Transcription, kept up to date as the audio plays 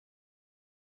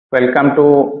Welcome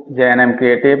to JNM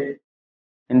Creative.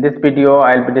 In this video,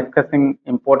 I'll be discussing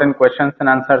important questions and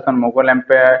answers on Mughal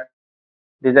Empire.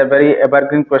 These are very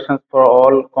evergreen questions for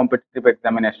all competitive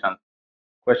examinations.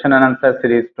 Question and answer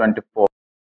series 24.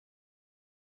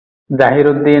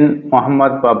 Zahiruddin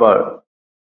Muhammad Babur.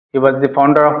 He was the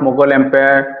founder of Mughal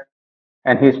Empire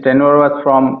and his tenure was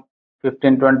from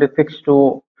 1526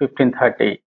 to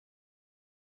 1530.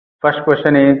 First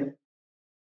question is,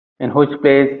 in which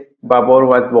place Babur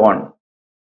was born?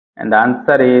 And the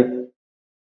answer is,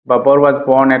 Babur was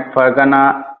born at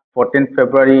Fargana, 14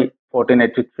 February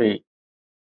 1483.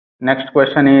 Next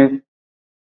question is,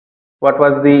 what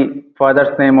was the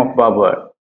father's name of Babur?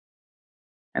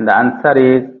 And the answer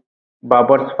is,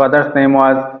 Babur's father's name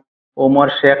was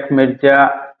Umar Sheikh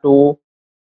Mirza II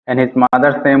and his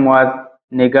mother's name was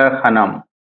Nigar Khanam.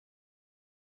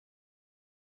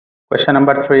 Question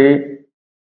number 3.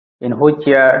 In which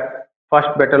year first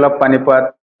battle of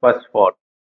Panipat was fought?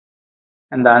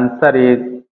 And the answer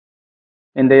is,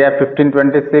 in the year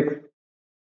 1526,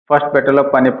 first battle of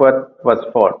Panipat was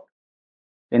fought.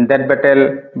 In that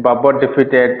battle, Babur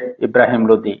defeated Ibrahim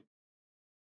Lodi.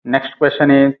 Next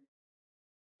question is,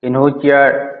 in which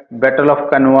year Battle of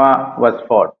Kanwa was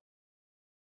fought?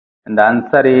 And the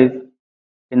answer is,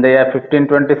 in the year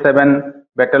 1527,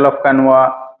 Battle of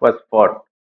Kanwa was fought.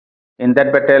 In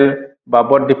that battle,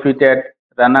 Babur defeated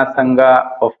Rana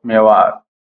Sanga of Mewar.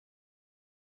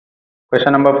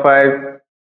 Question number 5.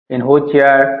 In which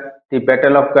year the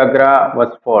Battle of Gagra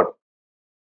was fought?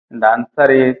 And the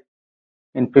answer is,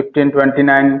 in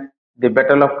 1529, the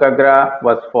Battle of Gagra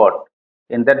was fought.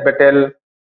 In that battle,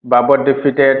 Babur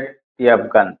defeated the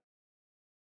Afghans.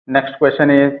 Next question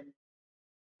is,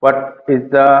 what is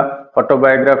the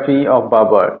autobiography of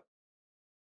Babur?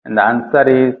 And the answer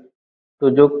is,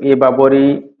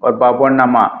 Tujuk-e-Baburi or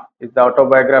Babur-Nama is the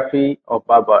autobiography of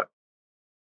Babur.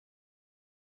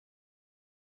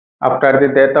 After the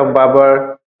death of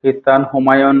Babur, his son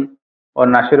Humayun or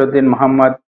Nasiruddin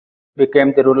Muhammad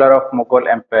became the ruler of Mughal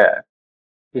Empire.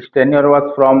 His tenure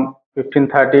was from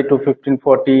 1530 to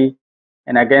 1540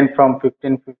 and again from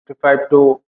 1555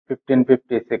 to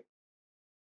 1556.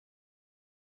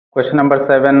 Question number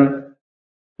 7.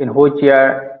 In which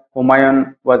year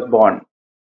Humayun was born?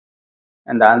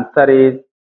 And the answer is,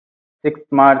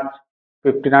 6th March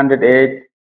 1508.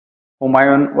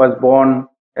 Humayun was born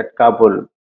at Kabul.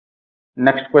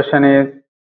 Next question is,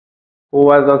 who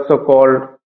was also called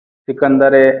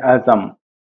Sikandar-e-Azam?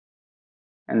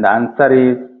 And the answer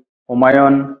is,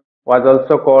 Humayun was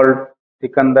also called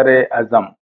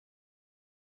Sikandar-e-Azam.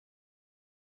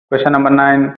 Question number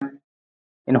 9.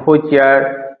 In which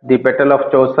year the Battle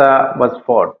of Chausa was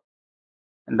fought?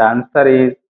 And the answer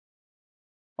is,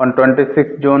 on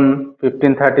 26 June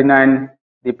 1539,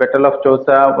 the Battle of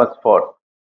Chausa was fought.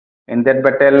 In that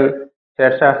battle,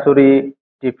 Sher Shah Suri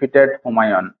defeated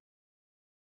Humayun.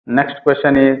 Next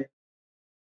question is,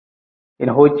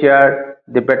 in which year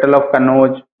the Battle of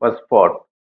Kannauj was fought?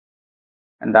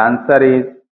 And the answer is,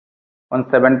 on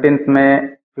 17th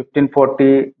May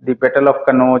 1540, the Battle of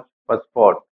Kannauj was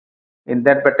fought. In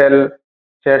that battle,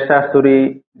 Sher Shah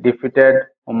Suri defeated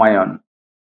Humayun.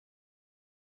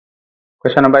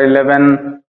 Question number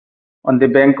 11. On the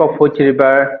bank of which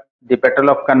river the Battle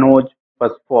of Kannauj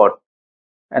was fought?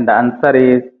 And the answer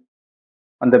is,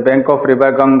 on the bank of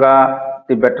river Ganga,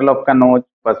 the Battle of Kannauj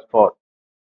was fought.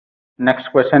 Next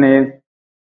question is,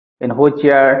 in which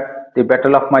year the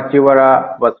Battle of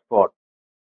Machiwara was fought?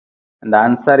 And the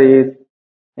answer is,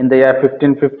 in the year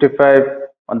 1555,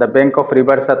 on the bank of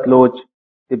river Satluj,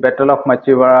 the Battle of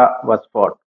Machiwara was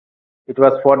fought. It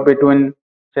was fought between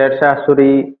Sher Shah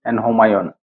Suri and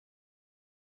Humayun.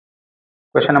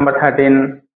 Question number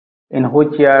 13. In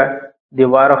which year the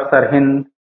War of Sirhind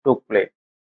took place?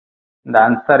 The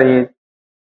answer is,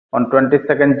 on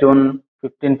 22nd June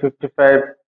 1555,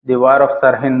 the War of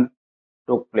Sirhind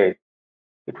took place.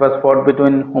 It was fought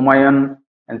between Humayun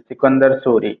and Sikandar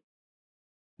Suri.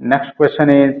 Next question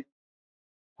is,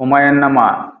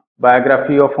 Humayun-Nama,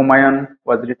 biography of Humayun,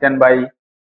 was written by?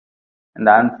 And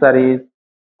the answer is,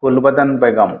 Gulbadan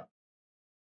Begum.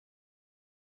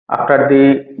 After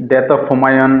the death of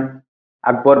Humayun,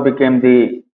 Akbar became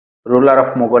the ruler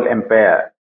of Mughal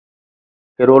Empire.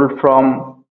 He ruled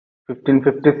from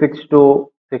 1556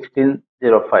 to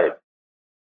 1605.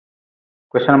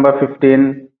 Question number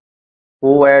 15.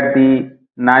 Who were the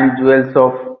 9 jewels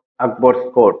of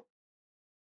Akbar's court?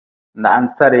 The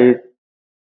answer is,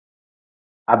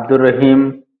 Abdur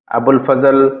Rahim, Abul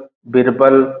Fazl,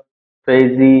 Birbal,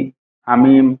 Faizi,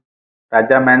 Hamim,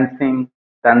 Raja Mansingh,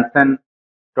 Tansen,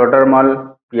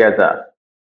 Todarmal, Piazza.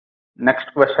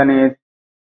 Next question is,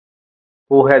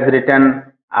 who has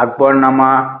written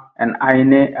Akbarnama and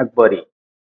Aine Akbari?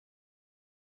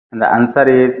 And the answer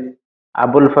is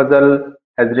Abul Fazl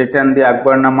has written the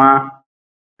Akbarnama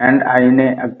and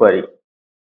Aine Akbari.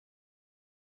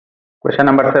 Question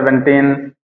number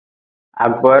 17.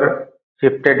 Akbar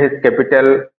shifted his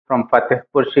capital from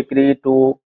Fatehpur Sikri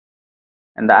to,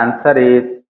 and the answer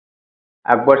is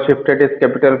Akbar shifted his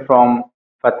capital from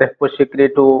Fatehpur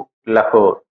Sikri to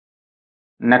Lahore.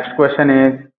 Next question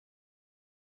is,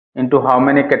 into how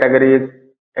many categories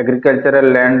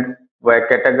agricultural land were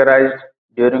categorized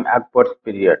during Akbar's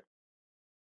period?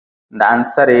 The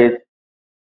answer is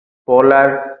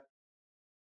Polar,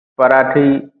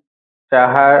 Parathi,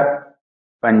 Chahar,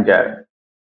 Banjar.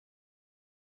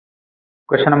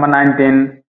 Question number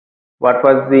 19. What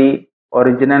was the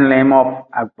original name of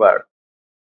Akbar?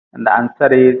 And the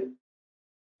answer is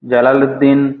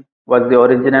Jalaluddin was the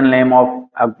original name of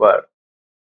Akbar.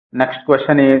 Next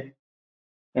question is,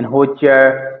 in which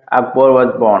year Akbar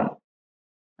was born?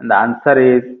 And the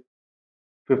answer is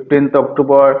 15th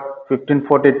October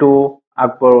 1542,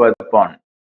 Akbar was born.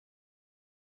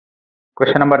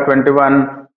 Question number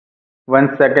 21.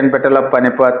 When second battle of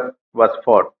Panipat was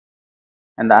fought?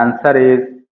 And the answer is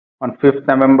on 5th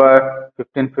November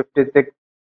 1556,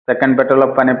 second battle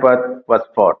of Panipat was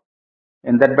fought.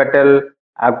 In that battle,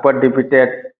 Akbar defeated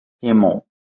Himo.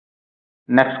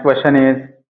 Next question is,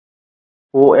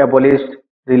 who abolished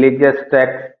religious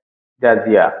tax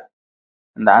jizya?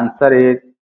 And the answer is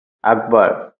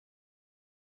Akbar.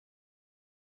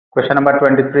 Question number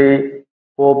 23.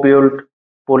 Who built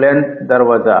Buland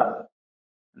Darwaza?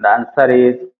 The answer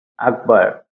is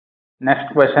Akbar.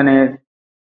 Next question is,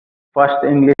 first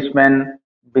Englishman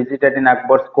visited in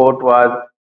Akbar's court was,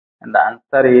 and the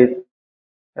answer is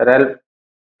Ralph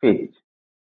Fitch.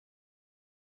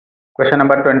 Question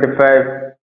number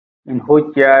 25. In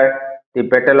which year the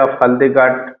Battle of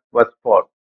Haldighati was fought?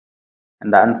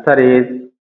 And the answer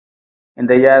is in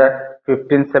the year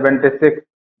 1576,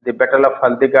 the Battle of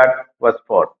Haldighati was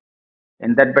fought.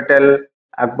 In that battle,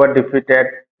 Akbar defeated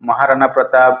Maharana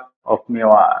Pratap of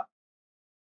Mewar.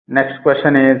 Next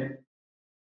question is,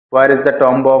 where is the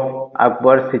tomb of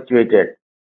Akbar situated?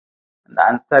 And the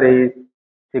answer is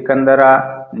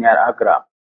Sikandara near Agra.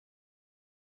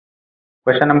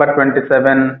 Question number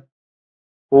 27.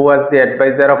 Who was the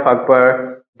advisor of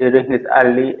Akbar during his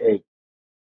early age?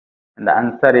 And the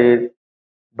answer is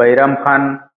Bairam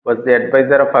Khan was the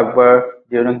advisor of Akbar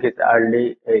during his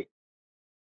early age.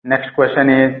 Next question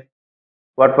is,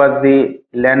 what was the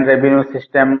land revenue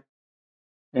system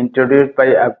introduced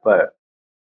by Akbar?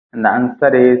 And the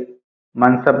answer is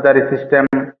Mansabdari system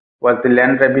was the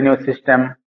land revenue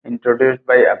system introduced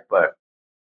by Akbar.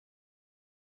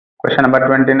 Question number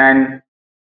 29.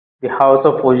 The House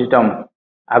of Wisdom,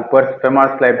 Akbar's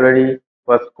famous library,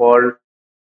 was called,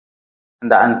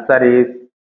 and the answer is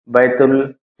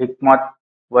Baitul Hikmat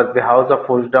was the House of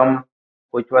Wisdom,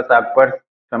 which was Akbar's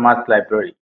famous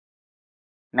library.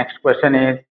 Next question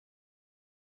is,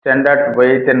 standard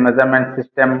weight and measurement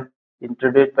system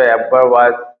introduced by Akbar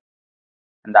was,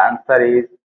 and the answer is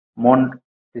Mund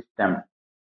system.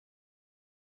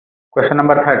 Question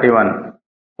number 31.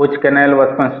 Which canal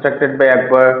was constructed by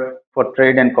Akbar for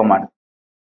trade and commerce?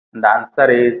 And the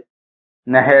answer is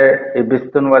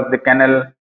Nahr-e-Bistun was the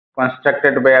canal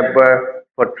constructed by Akbar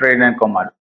for trade and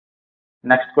commerce.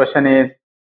 Next question is,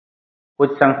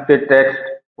 which Sanskrit text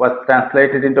was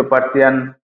translated into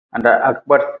Persian under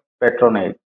Akbar's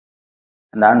patronage?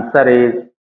 And the answer is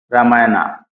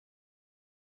Ramayana.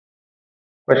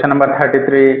 Question number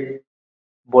 33.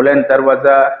 Buland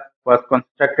Darwaza was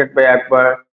constructed by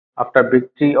Akbar after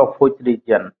victory of which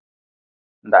region?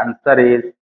 And the answer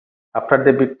is after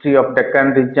the victory of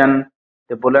Deccan region,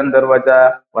 the Buland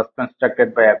Darwaza was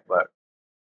constructed by Akbar.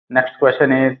 Next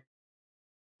question is,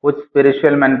 which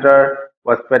spiritual mentor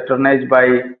was patronized by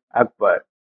Akbar?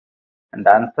 And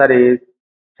the answer is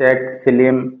Sheikh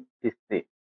Selim Chishti.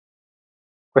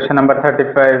 Question number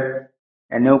 35.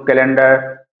 A new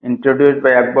calendar introduced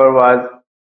by Akbar was,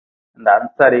 and the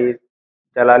answer is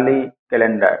Jalali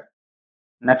calendar.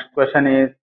 Next question is,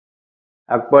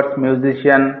 Akbar's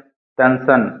musician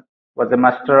Tansan was a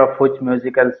master of which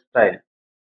musical style?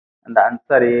 And the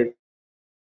answer is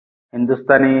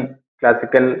Hindustani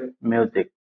classical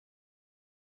music.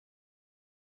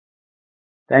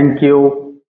 Thank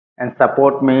you and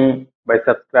support me by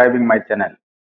subscribing my channel.